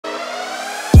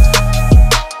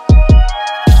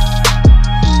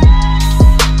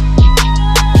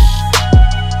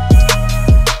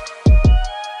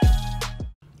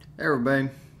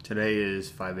everybody. Today is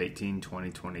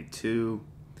 5/18/2022,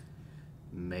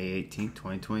 May 18th,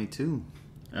 2022.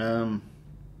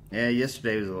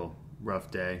 Yesterday was a little rough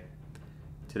day.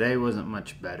 Today wasn't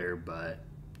much better, but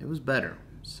it was better.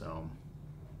 So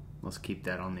let's keep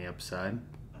that on the upside.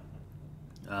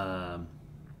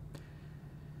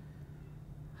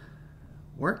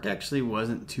 Work actually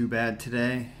wasn't too bad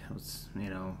today. It was,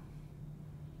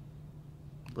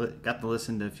 got to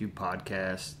listen to a few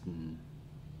podcasts and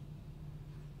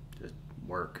just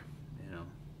work,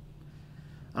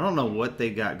 I don't know what they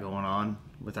got going on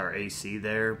with our AC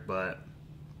there, but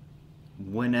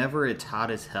whenever it's hot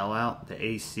as hell out, the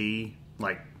AC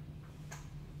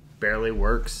barely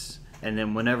works. And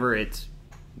then whenever it's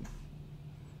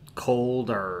cold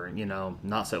or,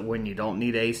 not so when you don't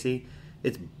need AC,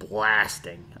 it's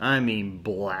blasting. I mean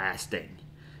blasting.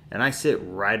 And I sit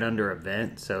right under a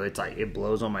vent, so it's like it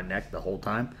blows on my neck the whole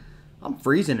time. I'm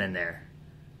freezing in there.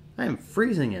 I am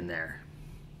freezing in there.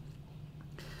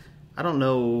 I don't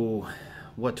know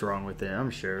what's wrong with it.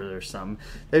 I'm sure there's some.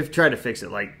 They've tried to fix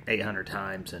it like 800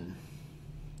 times, and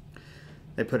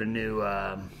they put a new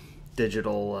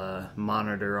digital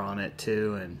monitor on it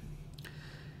too, and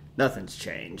nothing's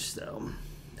changed, so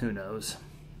who knows.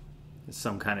 It's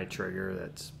some kind of trigger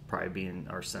that's probably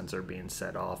our sensor being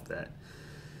set off that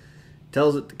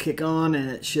tells it to kick on,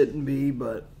 and it shouldn't be,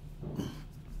 but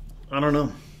I don't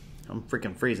know. I'm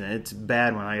freaking freezing. It's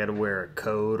bad when I got to wear a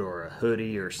coat or a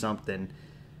hoodie or something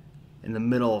in the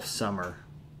middle of summer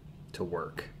to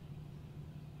work.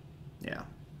 Yeah.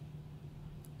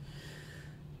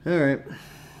 All right.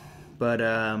 But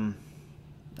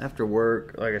after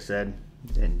work, like I said,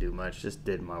 didn't do much. Just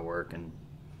did my work and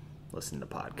listened to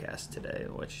podcasts today,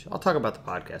 which I'll talk about the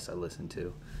podcast I listened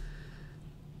to.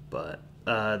 But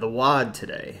the WOD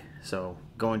today. So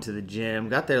going to the gym.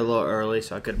 Got there a little early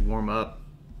so I could warm up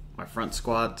my front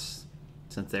squats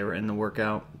since they were in the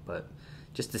workout. But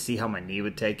just to see how my knee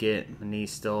would take it. My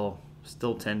knee's still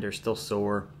tender, still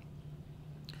sore.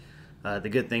 The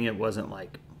good thing, it wasn't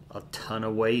like a ton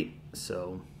of weight.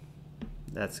 So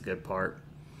that's a good part.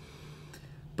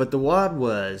 But the WOD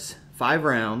was 5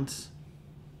 rounds.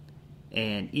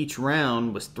 And each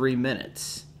round was 3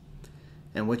 minutes.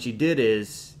 And what you did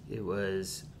is, it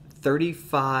was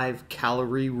 35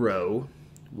 calorie row,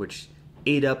 which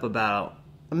ate up about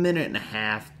a minute and a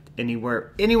half,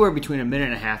 anywhere between a minute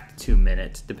and a half to 2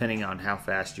 minutes, depending on how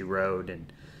fast you rode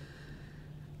and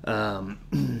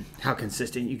how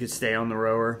consistent you could stay on the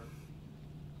rower.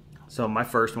 So my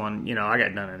first one, I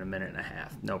got done in a minute and a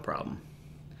half, no problem.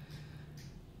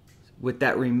 With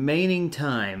that remaining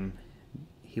time,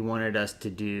 he wanted us to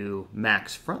do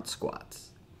max front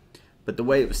squats. But the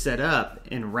way it was set up,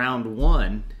 in round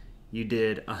 1, you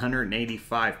did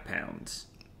 185 pounds.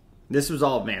 This was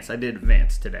all advanced. I did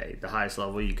advanced today, the highest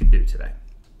level you could do today.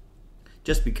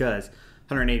 Just because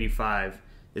 185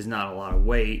 is not a lot of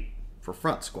weight for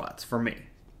front squats for me.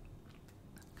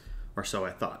 Or so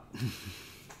I thought.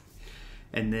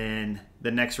 And then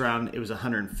the next round, it was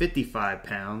 155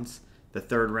 pounds. The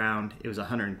third round, it was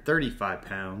 135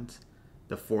 pounds.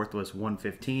 The fourth was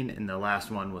 115, and the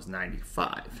last one was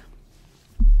 95.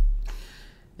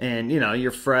 And,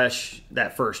 you're fresh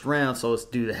that first round, so let's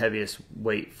do the heaviest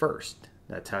weight first.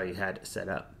 That's how you had it set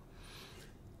up.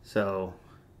 So,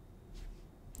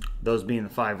 those being the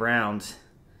 5 rounds,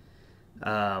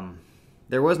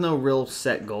 there was no real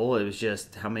set goal. It was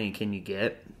just how many can you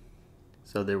get.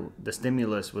 So, the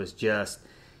stimulus was just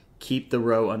keep the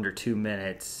row under 2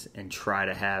 minutes and try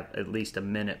to have at least a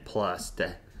minute plus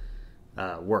to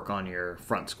work on your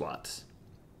front squats.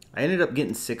 I ended up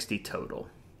getting 60 total.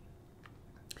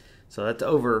 So that's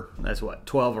what,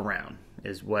 12 a round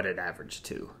is what it averaged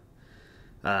to.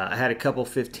 I had a couple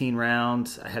 15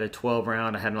 rounds. I had a 12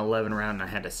 round. I had an 11 round. And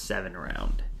I had a 7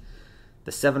 round.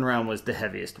 The 7 round was the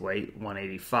heaviest weight,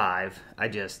 185.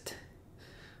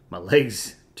 My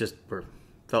legs just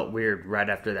felt weird right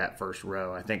after that first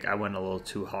row. I think I went a little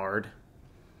too hard.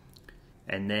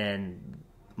 And then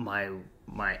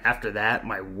after that,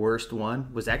 my worst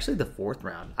one was actually the 4th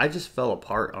round. I just fell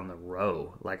apart on the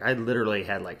row. I literally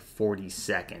had 40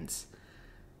 seconds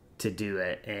to do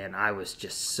it, and I was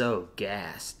just so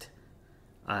gassed.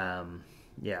 So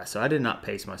I did not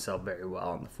pace myself very well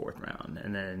on the 4th round.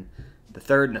 And then the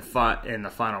third and the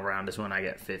final round is when I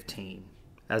got 15,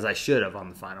 as I should have on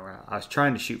the final round. I was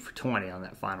trying to shoot for 20 on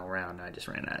that final round, and I just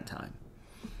ran out of time.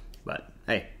 But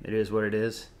hey, it is what it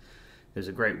is. It was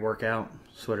a great workout.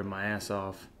 Sweated my ass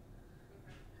off.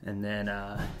 And then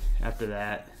after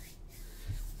that,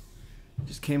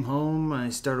 just came home. I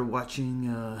started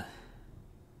watching,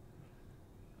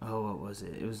 what was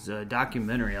it? It was a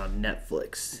documentary on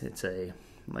Netflix. It's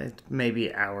like maybe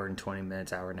an hour and 20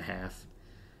 minutes, hour and a half.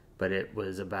 But it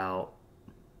was about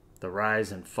the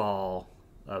rise and fall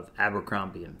of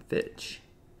Abercrombie and Fitch.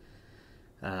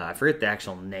 I forget the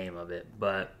actual name of it,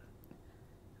 but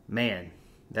man,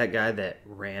 that guy that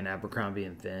ran Abercrombie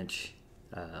and Fitch,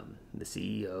 the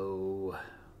CEO,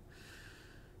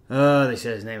 they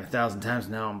said his name 1,000 times.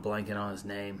 Now I'm blanking on his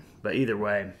name. But either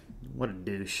way, what a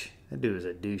douche. That dude was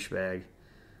a douchebag.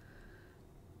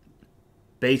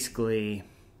 Basically,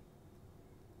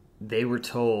 they were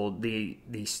told, the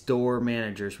store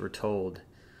managers were told,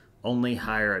 only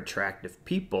hire attractive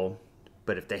people,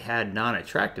 but if they had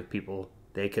non-attractive people,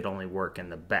 they could only work in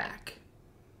the back.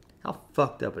 How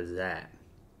fucked up is that?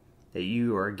 That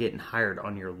you are getting hired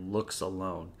on your looks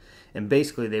alone. And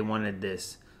basically they wanted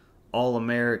this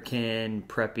all-American,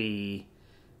 preppy,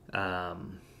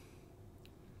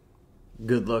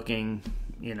 good-looking,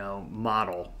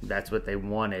 model. That's what they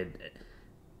wanted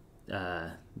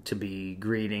to be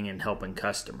greeting and helping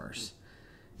customers.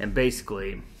 And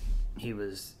basically, he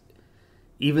was,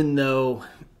 even though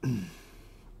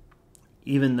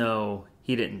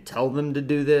he didn't tell them to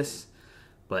do this,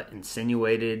 but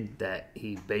insinuated that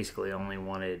he basically only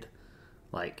wanted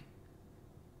like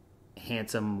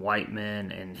handsome white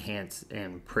men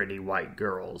and pretty white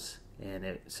girls. And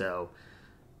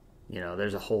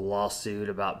there's a whole lawsuit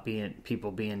about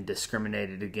people being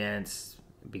discriminated against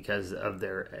because of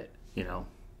their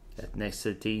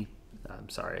ethnicity. I'm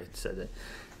sorry, I said it.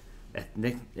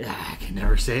 I can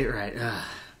never say it right.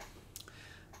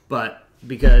 But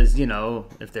because,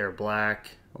 if they're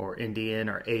black or Indian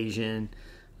or Asian,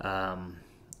 a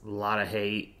lot of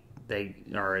hate. They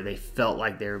felt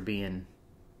like they were being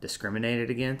discriminated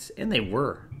against, and they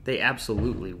were. They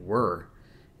absolutely were,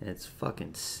 and it's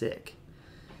fucking sick.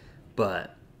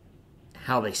 But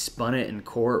how they spun it in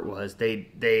court was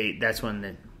that's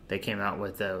when they came out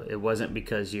with it wasn't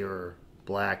because you're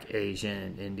black,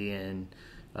 Asian, Indian,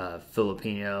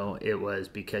 Filipino. It was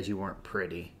because you weren't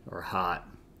pretty or hot.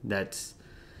 That's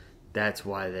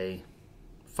why they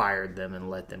fired them and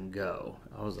let them go.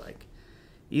 I was like,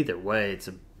 either way, it's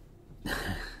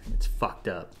fucked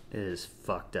up. It is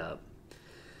fucked up.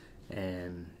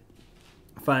 And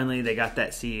finally, they got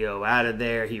that CEO out of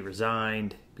there. He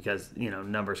resigned because,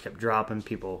 numbers kept dropping.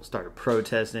 People started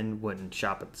protesting, wouldn't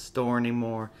shop at the store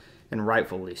anymore, and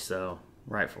rightfully so.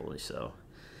 Rightfully so.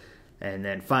 And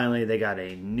then finally, they got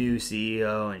a new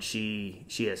CEO, and she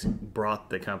has brought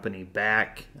the company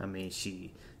back. I mean,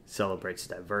 she celebrates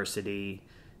diversity.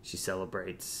 She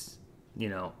celebrates,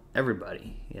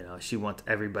 everybody. She wants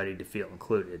everybody to feel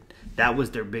included. That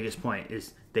was their biggest point,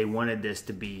 is they wanted this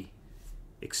to be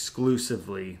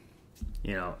exclusively,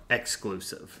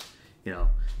 exclusive.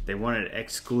 They wanted to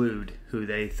exclude who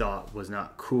they thought was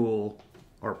not cool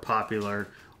or popular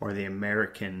or the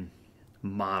American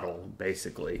model,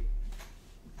 basically.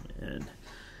 And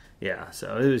yeah,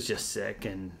 so it was just sick.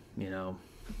 And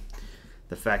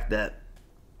the fact that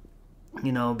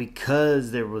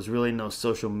because there was really no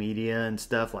social media and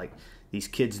stuff, like these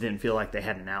kids didn't feel like they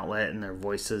had an outlet and their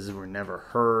voices were never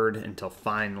heard until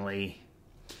finally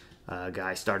a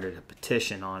guy started a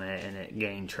petition on it and it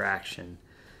gained traction.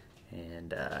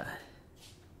 And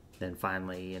then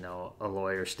finally, a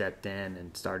lawyer stepped in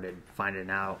and started finding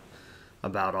out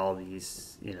about all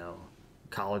these,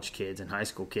 college kids and high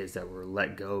school kids that were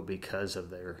let go because of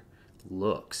their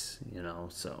looks,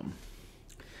 so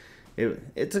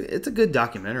it's a good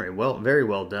documentary, very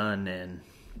well done. And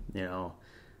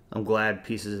I'm glad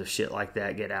pieces of shit like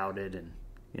that get outed, and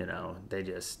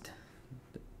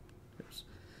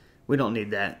we don't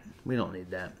need that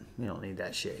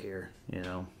shit here. If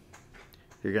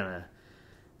you're gonna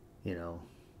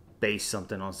base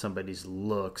something on somebody's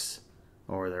looks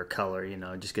or their color,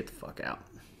 just get the fuck out.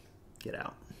 Get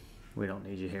out. We don't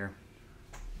need you here.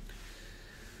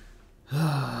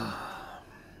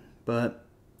 But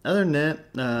other than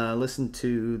that, listen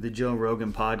to the Joe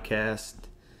Rogan podcast.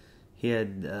 He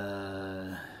had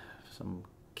some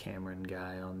Cameron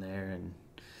guy on there and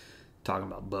talking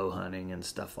about bow hunting and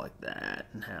stuff like that,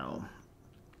 and how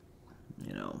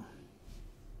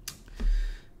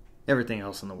everything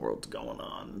else in the world's going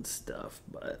on and stuff.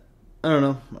 But I don't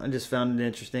know. I just found it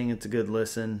interesting. It's a good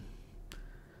listen.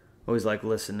 Always like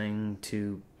listening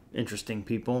to interesting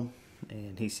people,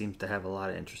 and he seems to have a lot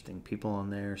of interesting people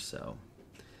on there. So,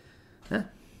 if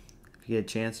you get a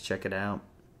chance, check it out.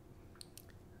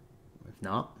 If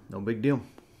not, no big deal.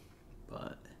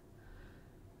 But,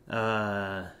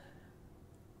 yeah,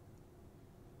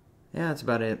 that's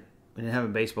about it. We didn't have a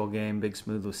baseball game. Big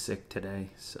Smooth was sick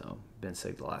today, so been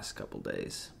sick the last couple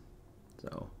days.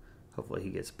 So, hopefully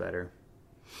he gets better.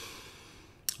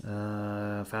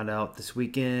 Found out this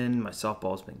weekend my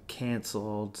softball's been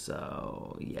canceled,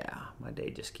 so yeah, my day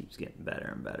just keeps getting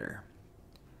better and better.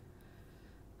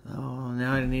 Oh,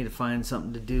 now I need to find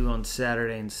something to do on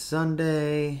Saturday and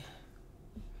Sunday.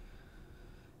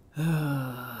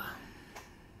 I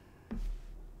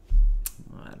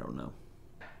don't know.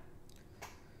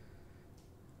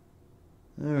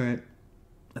 Alright.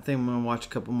 I think I'm going to watch a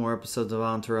couple more episodes of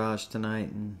Entourage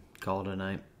tonight and call it a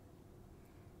night.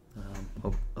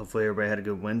 Hopefully everybody had a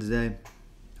good Wednesday.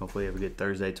 Hopefully you have a good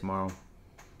Thursday tomorrow.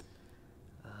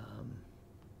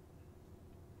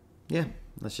 Yeah,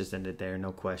 let's just end it there.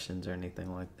 No questions or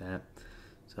anything like that.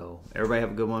 So everybody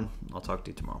have a good one. I'll talk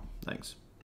to you tomorrow. Thanks.